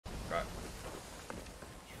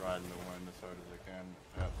hard as I can.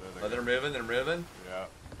 Yeah, Oh, they're moving, they're moving? Yeah.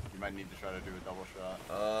 You might need to try to do a double shot.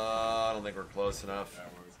 I don't think we're close enough. Yeah,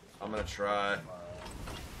 I'm gonna try.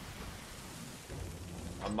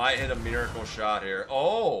 I might hit a miracle shot here.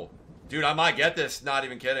 Oh! Dude, I might get this. Not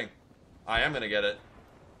even kidding. I am gonna get it.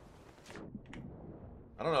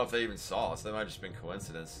 I don't know if they even saw us. That might have just been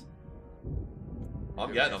coincidence.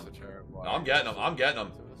 I'm getting them. I'm getting them. I'm getting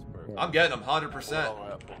them. I'm getting them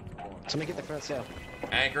 100%. Let me get the front sail.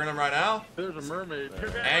 Anchoring them right now. There's a mermaid.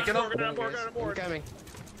 Anchoring them. I'm coming.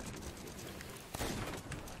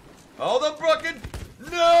 Oh, the fucking...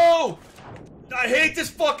 No! I hate this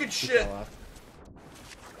fucking shit.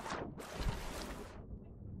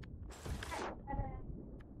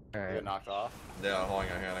 Alright. Get knocked off. Yeah, hold on,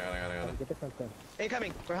 hang on. Get the front sail.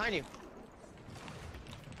 Incoming! Behind you!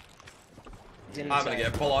 I'm gonna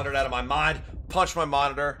get blundered out of my mind. Punch my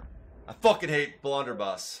monitor. I fucking hate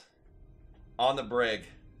blunderbuss. On the brig.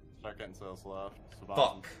 Start getting sails left.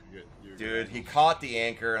 Fuck. Dude, he caught the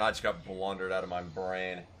anchor and I just got blundered out of my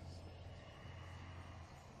brain.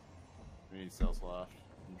 We need sails left.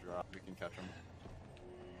 And drop. We can catch them.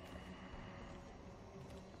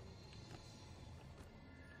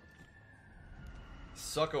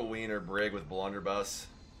 Suck a wiener brig with blunderbuss.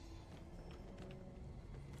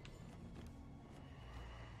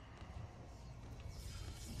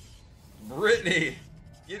 Brittany,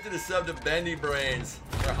 get to the sub to Bendy Brains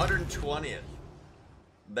for 120th.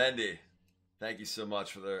 Bendy, thank you so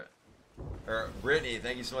much for the... Or Brittany,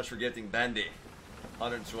 thank you so much for gifting Bendy.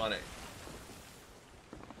 120.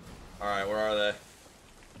 Alright, where are they?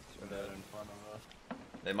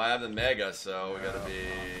 They might have the mega, so we gotta be...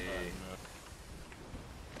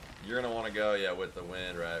 You're gonna want to go, yeah, with the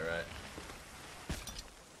wind, right.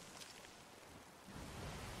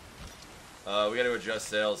 We gotta adjust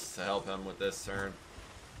sails to help him with this turn.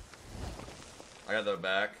 I got the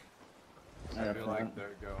back. I feel like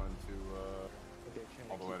they're going to,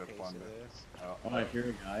 all the way to plunder. Oh, I hear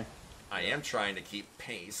a guy. I am trying to keep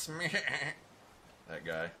pace. That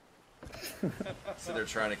guy. So they're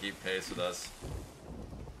trying to keep pace with us.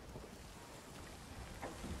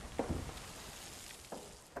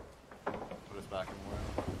 Put us back in the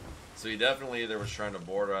wind. So he definitely either was trying to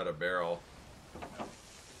board out a barrel.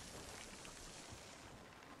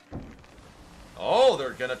 Oh, they're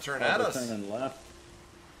gonna turn at us. Turning left.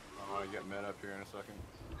 I want to get mid up here in a second.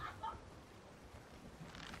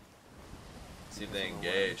 See if they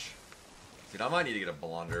engage. Dude, I might need to get a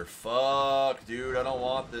blunder. Fuck, dude, I don't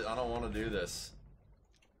want this. I don't want to do this.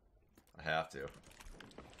 I have to.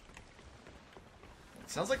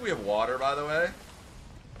 Sounds like we have water, by the way.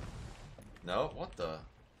 No, what the?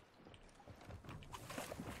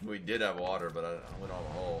 We did have water, but I went on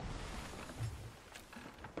a hole.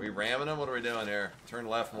 Are we ramming them? What are we doing here? Turn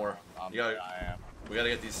left more. You gotta, I am. we gotta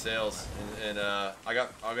get these sails. And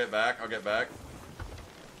I'll get back.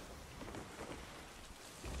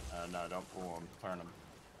 No, don't pull them. Turn them.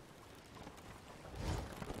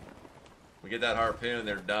 We get that harpoon,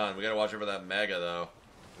 they're done. We gotta watch over that mega though.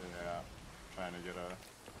 Yeah. Trying to get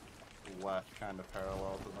a left kind of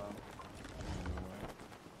parallel to them.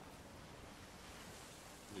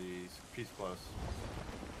 The piece close.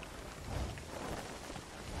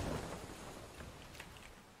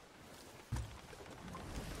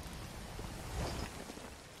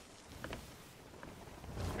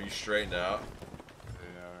 Are you straightened out?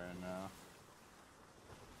 Yeah, right now.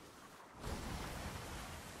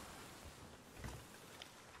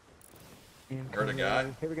 Heard a guy.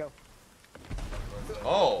 Here we go.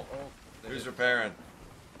 Oh! Who's repairing?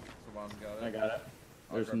 I got it.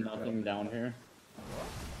 There's nothing down here.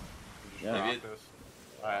 Yeah. Maybe it,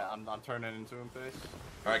 Alright, I'm turning into him, Pace.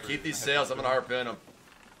 Alright, keep these sails. I'm gonna harpoon them.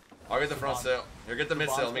 I'll get the front sail. Here, get the mid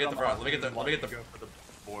sail. Let me get the front. Let me get the. Go for the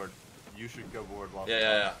board. You should go board while.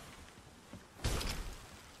 Yeah.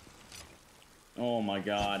 Oh my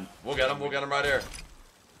god. We'll get him. We'll get him right here.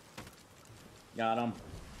 Got him.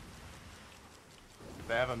 If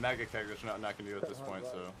they have a mega keg, there's nothing I can do at this point,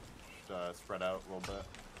 so just spread out a little bit.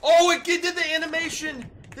 Oh, it did the animation.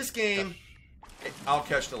 This game. I'll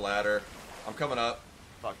catch the ladder. I'm coming up.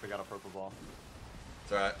 Fuck, they got a purple ball.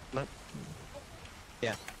 It's alright.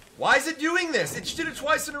 Yeah. Why is it doing this? It just did it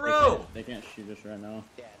twice in a row. They can't shoot us right now.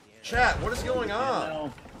 Chat, what is going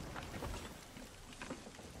on?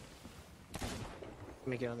 Let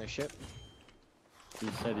me get on their ship. He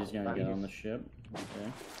said he's gonna get on the ship.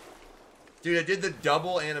 Okay. Dude, I did the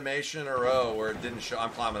double animation in a row where it didn't show. I'm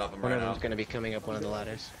climbing up them One right of now. them's gonna be coming up one of the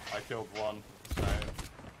ladders. I killed one.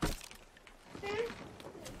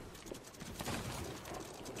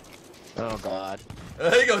 Oh god.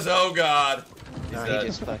 He goes, oh god. He's No, dead. he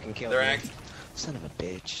just fucking killed They're me. anked. Son of a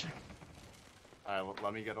bitch. Alright,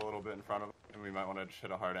 let me get a little bit in front of him, and we might want to just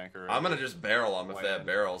hit a hard anchor. I'm gonna just barrel them if they have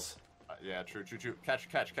barrels. Yeah, true. Catch.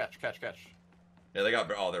 Yeah, they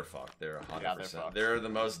got. Oh, they're fucked. They're 100%. Yeah, they're fucked. They're the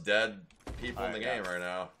most dead people in the game right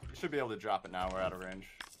now. You should be able to drop it now. We're out of range.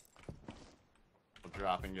 We'll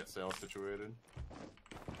drop and get sail situated.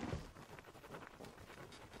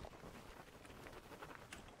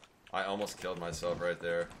 I almost killed myself right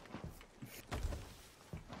there.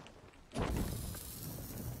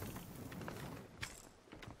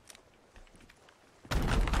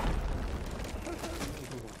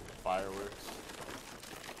 Fireworks.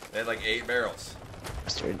 They had like 8 barrels.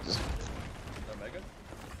 Bastards. Mega?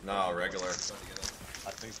 No, regular. I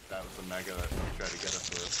think that was the mega that he tried to get us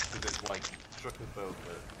with. Because it, like, shook the boat,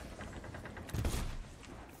 but...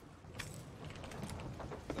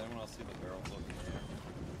 Does anyone else see the barrel float in the air?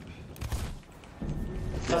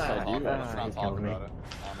 Yes, I do. Let's not he's talk killing me. about it,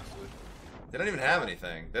 honestly. They don't even have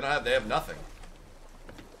anything. They have nothing.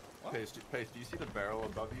 Pace, do you see the barrel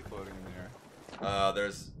above you floating in the air?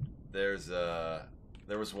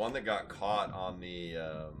 There was one that got caught on the,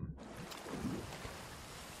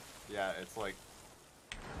 Yeah, it's like...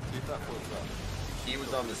 See if that floats up. He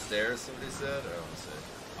was on the stairs, somebody said? Oh, let's see.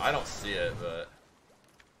 I don't see it, but...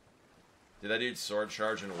 Dude, that dude sword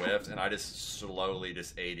charge and whiffed, and I just slowly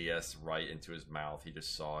just ADS right into his mouth. He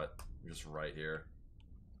just saw it. Just right here.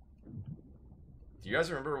 Do you guys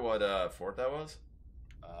remember what fort that was?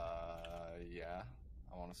 Yeah.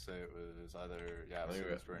 I want to say it was either... Yeah, it was I think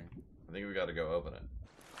Silver Spring. I think we gotta go open it.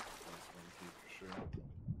 For sure.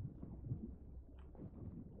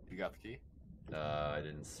 You got the key? I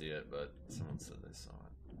didn't see it, but someone said they saw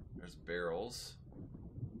it. There's barrels.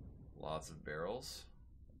 Lots of barrels.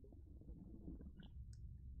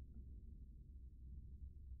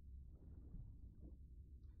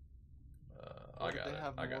 I got it.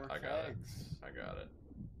 I got it. I got it.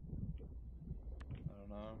 I don't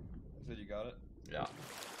know. You said you got it? Yeah.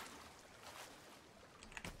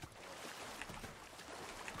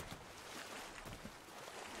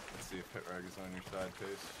 Let's see if Pit Rag is on your side,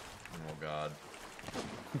 Pace. Oh god.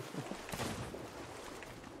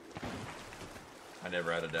 I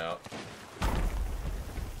never had a doubt.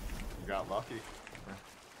 You got lucky.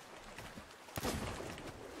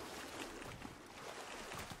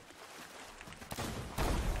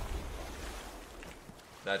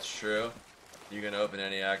 That's true. You can open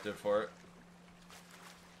any active for it.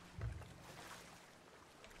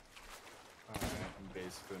 Alright, I'm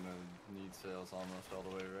basically gonna need sails almost all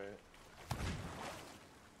the way, right?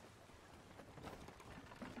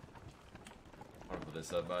 I'll put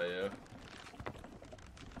this up by you.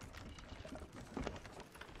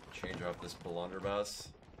 Change off this blunderbuss.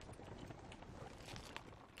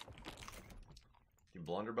 The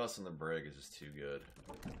blunderbuss on the brig is just too good.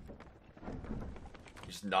 You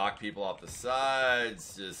just knock people off the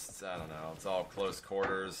sides, just, I don't know, it's all close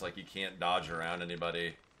quarters, like you can't dodge around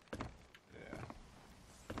anybody. Yeah.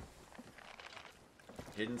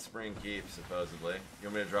 Hidden Spring Keep, supposedly. You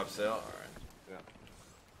want me to drop sail? Alright.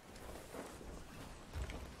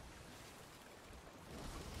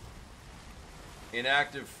 Yeah.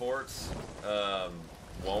 Inactive forts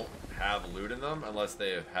won't have loot in them unless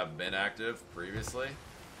they have been active previously.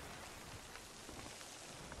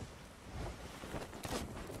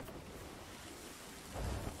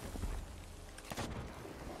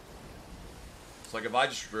 So like if I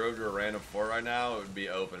just drove to a random fort right now, it would be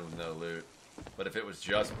open with no loot. But if it was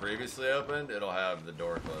just previously opened, it'll have the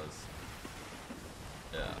door closed.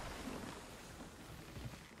 Yeah.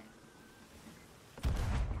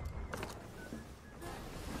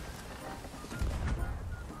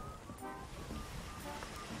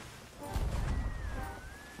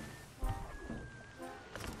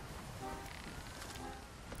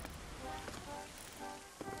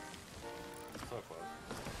 So close.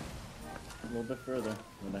 A little bit further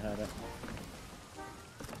would have had it.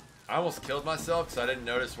 I almost killed myself because I didn't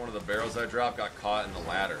notice one of the barrels I dropped got caught in the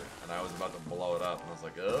ladder, and I was about to blow it up, and I was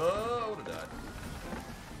like, oh, I would have died.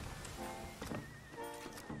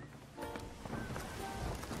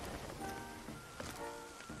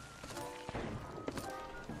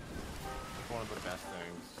 One of the best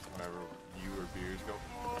things whenever you or beers go.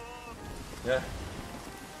 Yeah.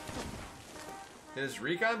 Has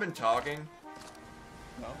Recon been talking?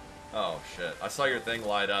 No? Oh, shit. I saw your thing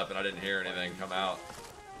light up, and I didn't hear anything come out.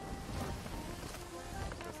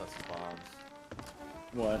 Guess that's the bombs.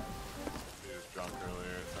 What? He was drunk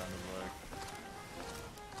earlier, it sounded like.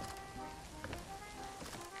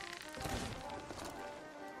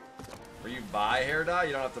 Were you buy hair dye?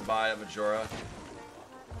 You don't have to buy it, Majora.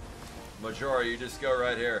 Majora, you just go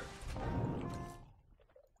right here.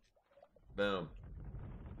 Boom.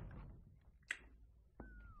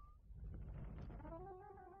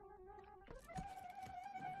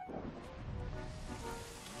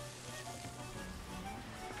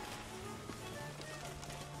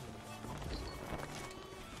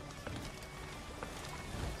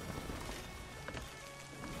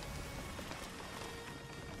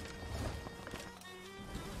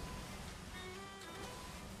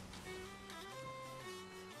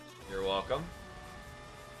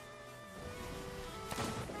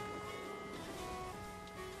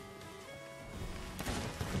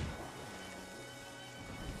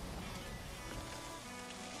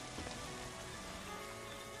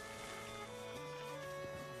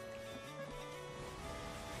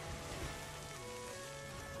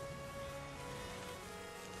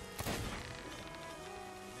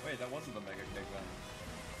 that wasn't the mega keg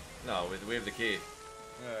then. No, we have the key.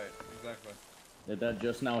 Alright, exactly. Did that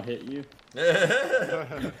just now hit you?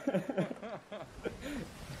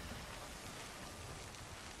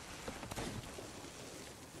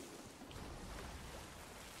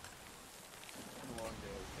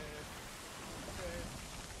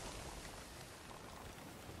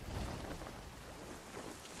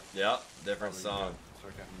 Yeah, different song.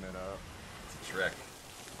 Start getting mid up. It's a trick.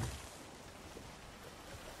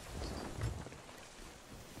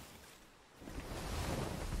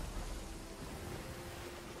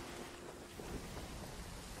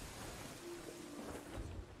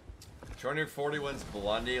 Turner 40 wins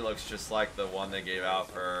Blundy looks just like the one they gave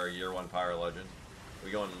out for Year 1 Pyro Legend.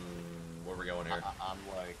 We going, where we going here? I'm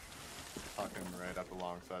like fucking right up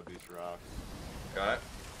alongside these rocks. Okay.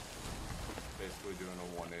 Basically doing a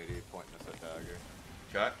 180, pointing us at dagger.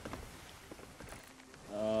 Okay.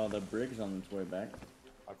 The brig's on its way back.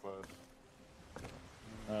 How close?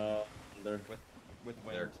 They're With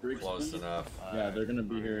wind. They're Briggs close speed? enough. Yeah, they're gonna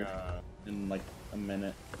be We're, here in like a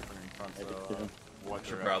minute. in front, Maybe so, two. what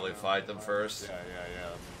Should direction probably are we fight them going? first. Yeah.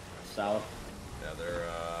 South. Yeah, they're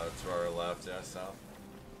to our left, yeah, south.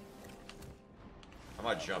 I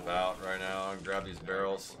might jump out right now and grab these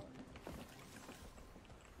barrels.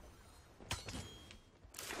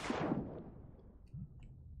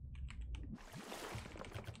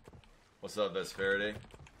 What's up, Vesperity?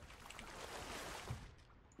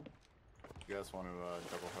 You guys want to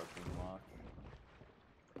double harpoon lock?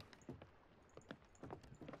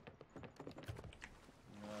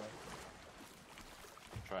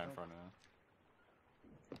 Try in front of him.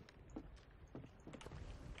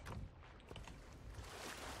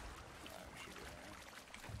 Alright, we should get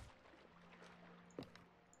there.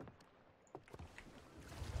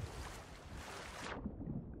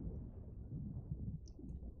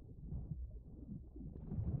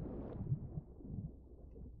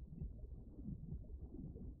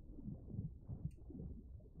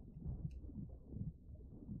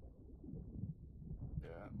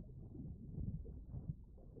 Yeah.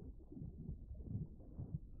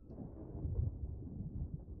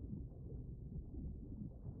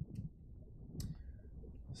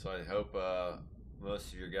 So I hope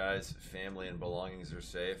most of your guys' family and belongings are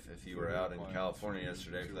safe if you were out in California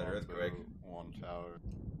yesterday for that earthquake. One tower.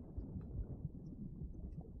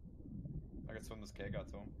 I can swim this keg out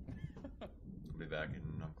to him. I'll be back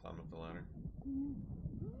and I'm climbing up the ladder.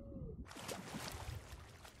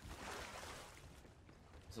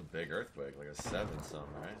 It's a big earthquake, like a 7 something,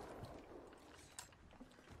 right?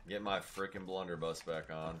 Get my frickin' blunderbuss back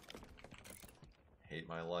on. Hate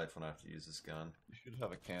my life when I have to use this gun. You should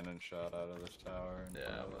have a cannon shot out of this tower. In Yeah,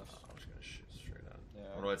 front of I'm us. just gonna shoot straight on.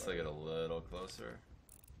 Yeah, What do I take it a little closer?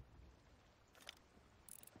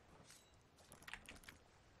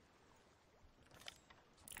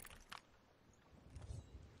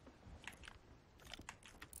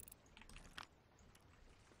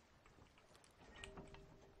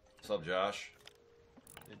 What's up, Josh?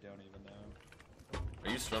 They don't even know.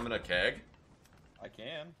 Are you swimming a keg? I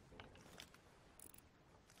can.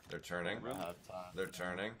 They're turning. I have time. They're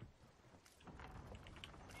turning.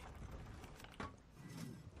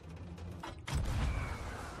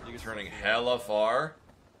 You can Turning swim- hella far.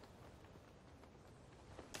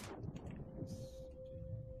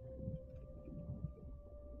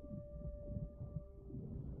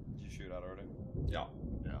 Did you shoot out already? Yeah.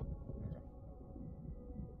 Yeah.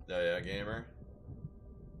 Yeah, gamer.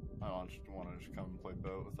 I want to just come and play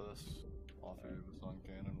boat with us. All three of us on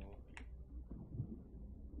cannon.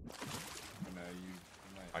 You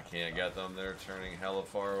might I can't get them. They're turning hella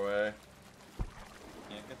far away.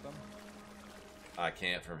 Can't get them? I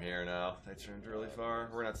can't from here now. They turned really far.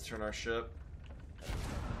 We're gonna have to turn our ship.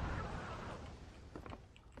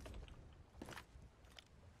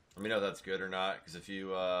 Let me know if that's good or not, because if you,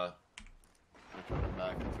 They're coming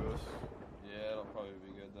back into us. Yeah, it'll probably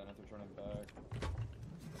be good then if they're turning back.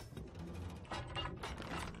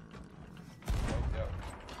 Oh, yeah.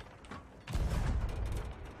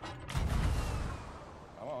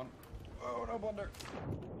 Come on. Oh, no blunder.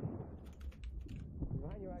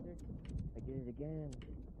 Behind you, Roger. I did it again.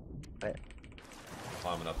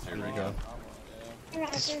 climbing up to your Here we Recon. go. Yeah.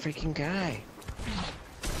 This freaking guy.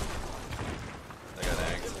 They got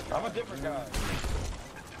angst. I'm a different guy.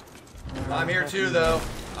 I'm here too, though.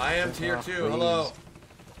 I am tier 2. Hello.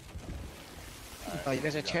 Oh, you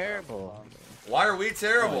guys are terrible. Why are we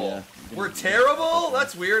terrible? Oh, yeah. We're terrible?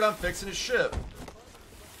 That's weird. I'm fixing his ship.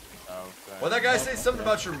 Okay. What that guy say something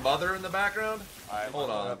about your mother in the background? Hold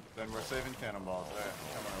on. Then we're saving cannonballs. Alright,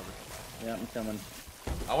 I'm coming over. Yeah, I'm coming.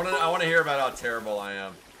 I want to hear about how terrible I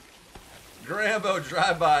am. Grambo,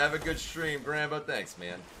 drive by. Have a good stream. Grambo, thanks,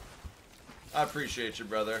 man. I appreciate you,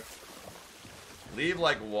 brother. Leave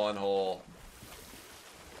like one hole.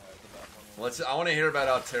 I want to hear about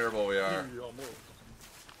how terrible we are.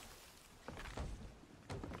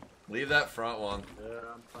 Leave that front one. Yeah,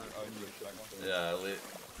 I'm fine. Oh, you need that one? Yeah, leave.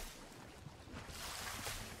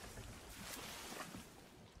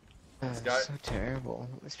 This guy. So terrible.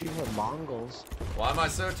 These people are Mongols. Why am I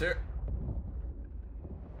so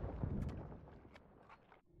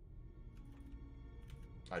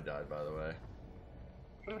I died, by the way.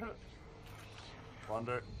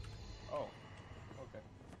 Wonder. Oh. Okay.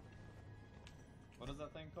 What is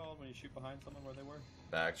that thing called when you shoot behind someone where they were?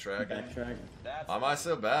 Backtracking. Backtrack. That's Why am I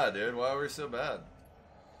so bad, dude? Why are we so bad?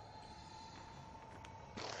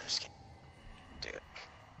 Dude.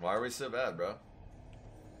 Why are we so bad, bro?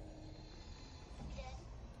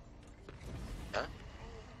 Huh?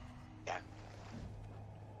 Yeah.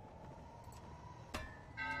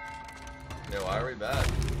 Yeah, why are we bad?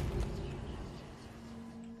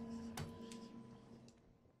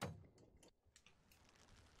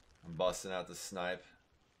 I'm busting out the snipe.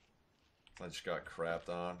 I just got crapped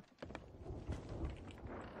on.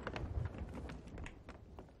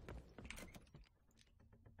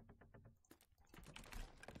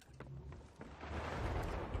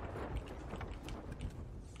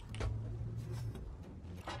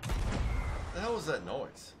 What the hell was that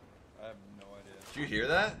noise? I have no idea. Did you hear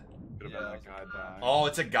that? Could have been the guy dying. Oh,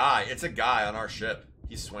 it's a guy. It's a guy on our ship.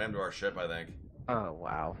 He swam to our ship, I think. Oh,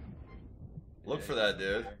 wow. Look Yeah, for he's that,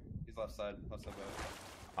 dude. there. He's left side boat.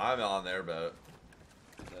 I'm on their boat.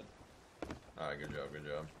 Dead. Alright, good job, good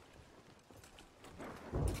job.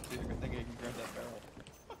 See if you can think you can grab that barrel.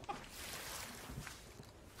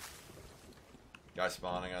 Guy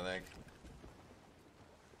spawning, I think.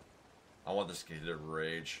 I want this kid to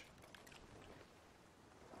rage.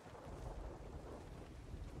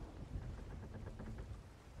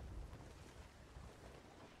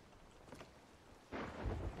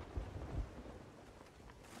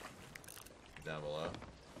 Down below.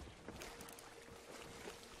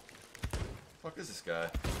 Fuck is this guy?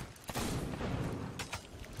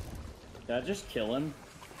 Did I just kill him?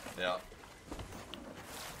 Yeah.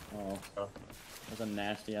 Oh. That's a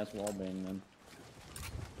nasty ass wallbang then.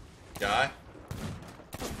 Guy?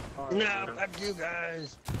 No, fuck you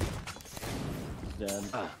guys. He's dead.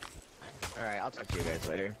 Alright, I'll talk to you guys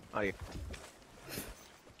later. Oh, you.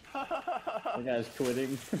 The guy's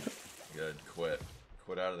quitting. Good. Quit.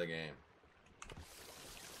 Quit out of the game.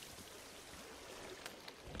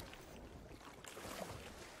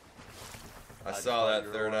 I saw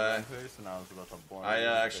that third eye.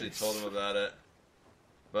 I actually told him about it.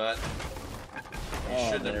 But he Oh,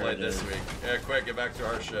 shouldn't have there played it this is. week. Yeah, quick, get back to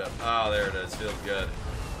our ship. Oh, there it is. Feels good.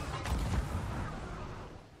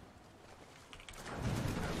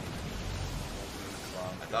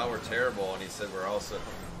 I thought we're terrible, and he said we're also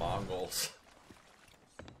Mongols.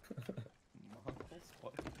 Mongols?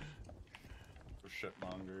 What? For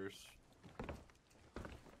shipmongers.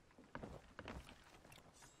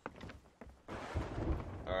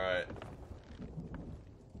 Alright.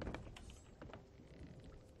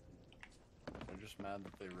 I'm just mad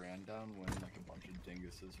that they ran downwind like a bunch of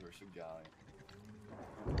dinguses versus a guy.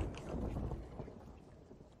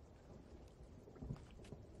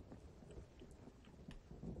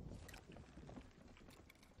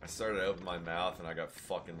 I started to open my mouth, and I got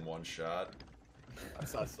fucking one shot. I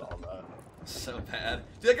saw that. So bad.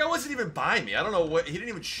 Dude, that guy wasn't even by me. I don't know what. He didn't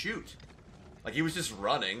even shoot. Like, he was just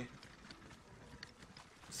running.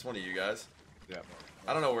 It's one of you guys. Yeah.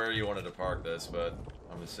 I don't know where you wanted to park this, but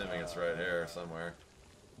I'm assuming it's right here somewhere.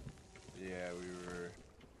 Yeah, we were.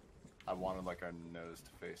 I wanted like our nose to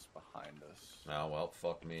face behind us. Oh, well,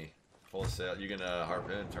 fuck me. Full sail. You can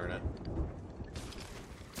harpoon, turn it.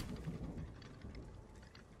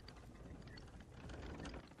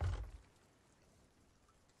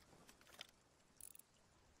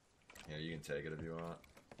 Yeah, you can take it if you want.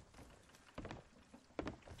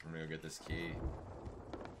 I'm gonna go get this key.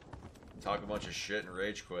 Talk a bunch of shit and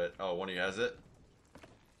rage quit. Oh, one of you has it?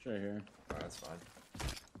 It's right here. Alright, that's fine.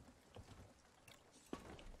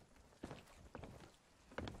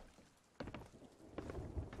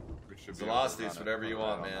 We should The be lost able to is run whatever you right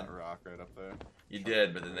want, on man. that rock right up there. You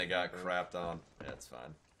did, but then they got crapped on. Yeah, it's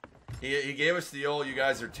fine. He gave us the old, you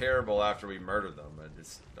guys are terrible after we murdered them.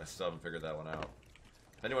 I still haven't figured that one out.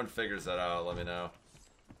 If anyone figures that out, let me know.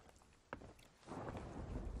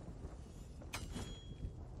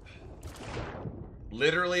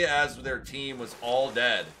 Literally, as their team was all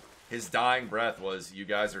dead, his dying breath was, you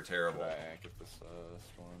guys are terrible. Should I anchor this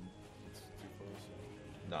storm? It's too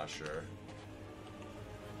close. Not sure.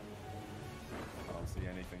 I don't see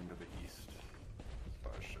anything to the east as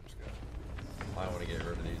far as ships go. I want to get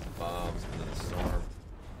rid of these bombs into the storm.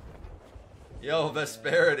 Yo,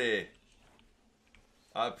 Vesperity!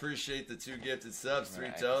 I appreciate the 2 gifted subs,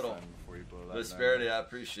 3 total. Vesperity, I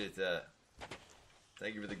appreciate that.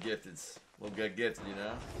 Thank you for the gifteds. Little good gifted, you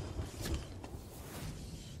know?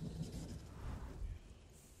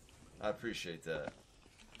 I appreciate that.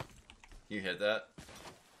 You hit that?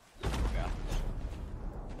 Yeah.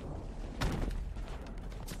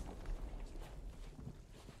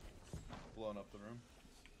 Blowing up the room.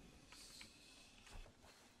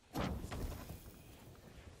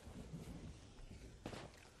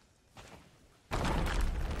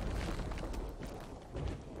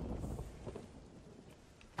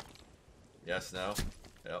 Yes, no?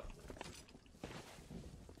 Yep.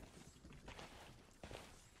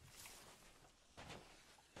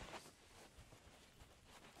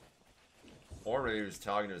 Or maybe he was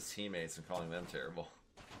talking to his teammates and calling them terrible.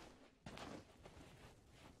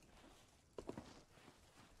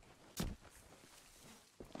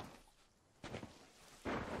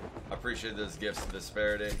 I appreciate those gifts to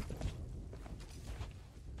Disparity.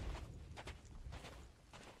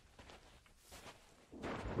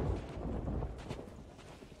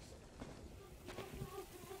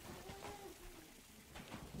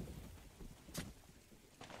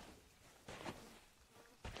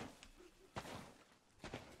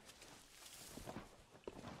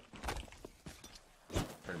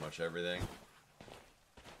 Everything.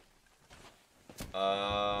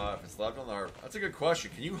 If it's left on the harp, that's a good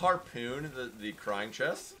question. Can you harpoon the crying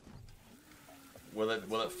chest? Will it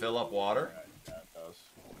fill up water? Yeah, it does.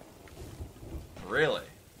 Really?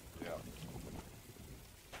 Yeah.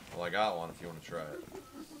 Well, I got one if you want to try it.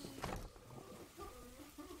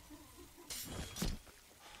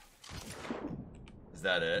 Is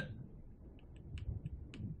that it?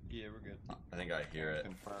 Yeah, we're good. I think I hear it.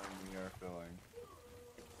 Confirm we are filling.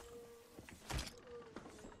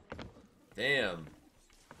 Damn.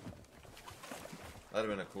 That'd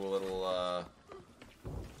have been a cool little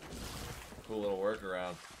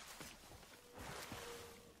workaround.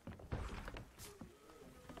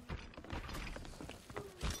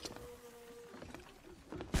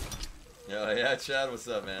 Yeah, Chad, what's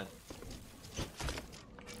up, man?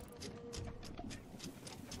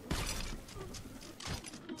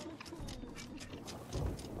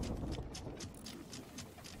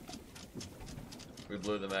 We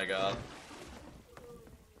blew the mega up.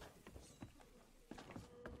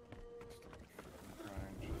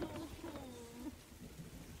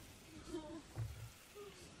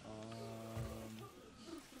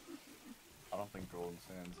 I don't think Golden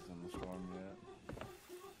Sands is in the storm yet.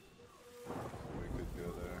 We could go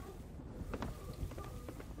there.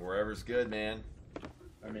 Wherever's good, man.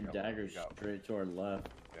 I mean, Dagger's straight to our left.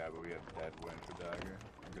 Yeah, but we have dead wind for Dagger.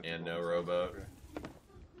 And no rowboat.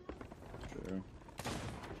 True.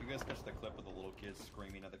 Did you guys catch the clip of the little kids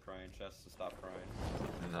screaming at the crying chest to stop crying?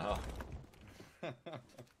 No.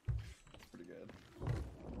 That's pretty good.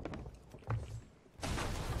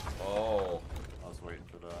 Oh. I was waiting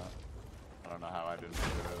for that. I don't know how I didn't see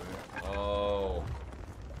it earlier. Oh.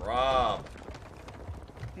 Rob.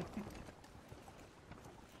 Just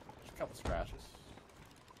a couple scratches.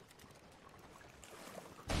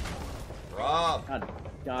 Rob.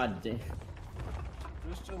 God damn.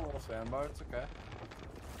 Just a little sandbar, it's okay.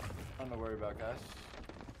 Nothing to worry about, guys.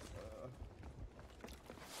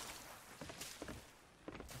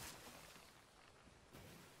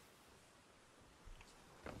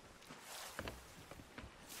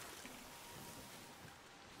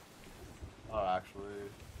 Oh, actually,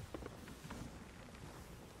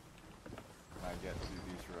 when I get to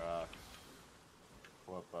these rocks,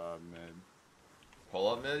 pull up mid. Pull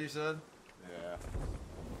up mid, you said? Yeah.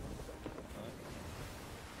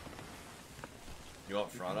 You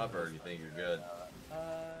want front up, or do you think you're good?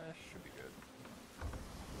 Should be good.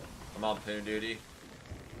 I'm on poon duty.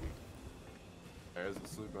 There's a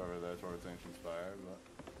sloop over there towards Ancient Spire, but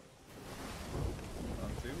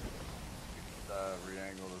On 2?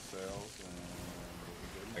 re-angle the sails and we'll be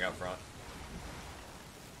good. I got front.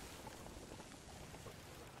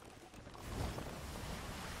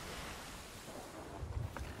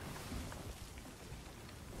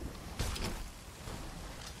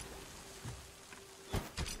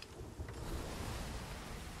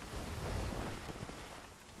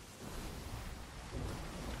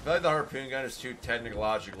 I feel like the harpoon gun is too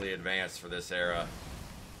technologically advanced for this era.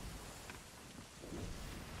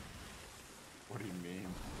 What do you mean?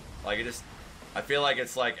 Like I feel like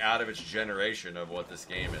it's like out of its generation of what this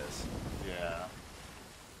game is. Yeah.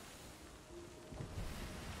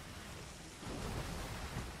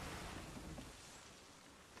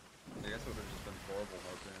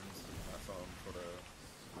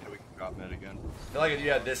 I feel like if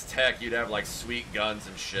you had this tech, you'd have like sweet guns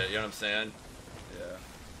and shit. You know what I'm saying? Yeah.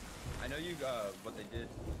 I know you, what they did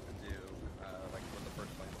do, like when the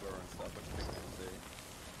first planes were and stuff, which big things do,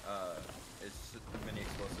 is just mini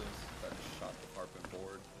explosives that just shot the parpent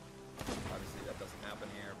board. Obviously that doesn't happen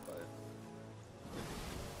here, but...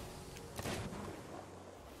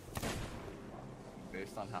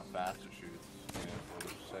 Based on how fast it shoots, yeah,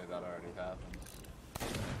 we'll just say that already happened.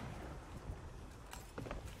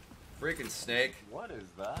 Freaking snake. What is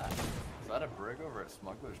that? Is that a brig over at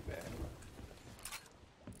Smuggler's Bay?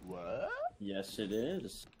 What? Yes, it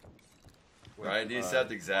is. Right, With, Decept,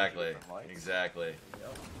 exactly. different lights? Exactly.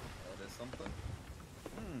 Yep, that is something.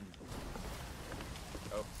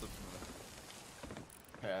 Oh, slipped from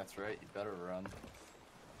the... Yeah, that's right. You better run.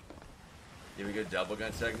 Give me a good double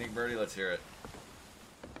gun technique, Birdie. Let's hear it.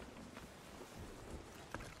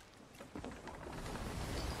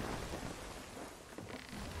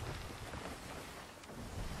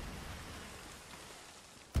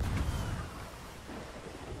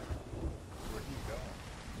 Where'd you go?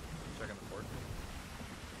 Checking the port.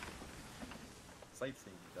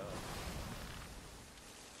 Sightseeing, duh.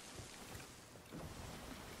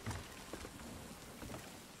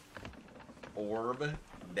 Orb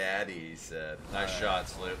Daddy said. Nice shot,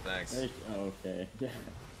 Sloop. Thanks. Okay.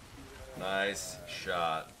 Nice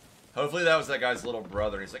shot. Hopefully that was that guy's little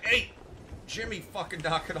brother. And he's like, hey, Jimmy, fucking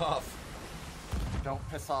knock it off. Don't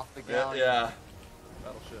piss off the Yeah. galleon. Yeah.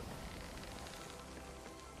 Battleship.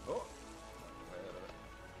 Oh!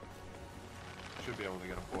 Should be able to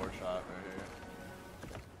get a board shot right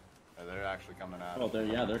here. Yeah, they're actually coming at Oh, us.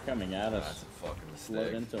 they're coming at That's us. a fucking Load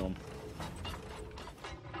mistake. into them.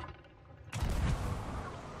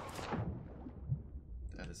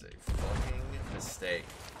 That is a fucking mistake.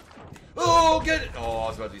 Oh, get it! Oh, I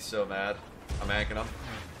was about to be so mad. I'm anking him.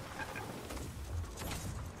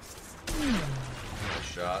 Nice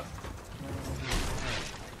shot.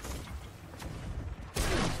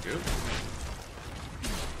 Scoop.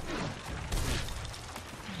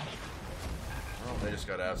 Oh, they just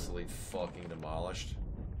got absolutely fucking demolished.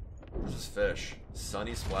 Where's this fish?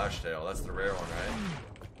 Sunny Splashtail. That's the rare one, right?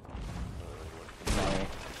 No.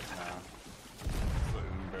 Nah. The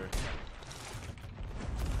Umber.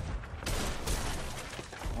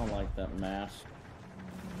 I don't like that mask.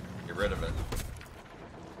 Get rid of it.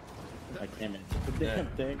 I can't hit the damn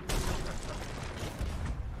thing.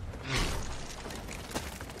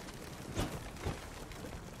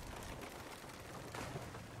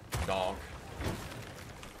 Donk.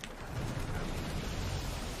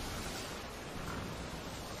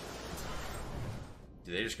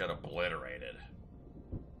 Dude, they just got obliterated.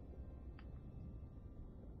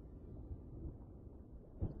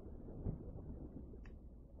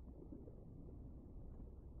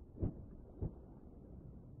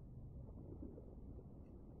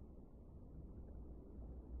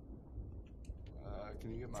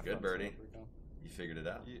 Can you get my It's good, front Birdie. scope, Recon? You figured it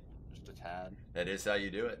out. Just a tad. That is how you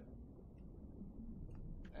do it.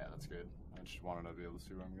 Yeah, that's good. I just wanted to be able to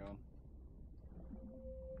see where I'm going.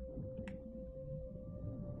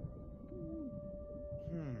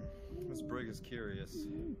 This brig is curious.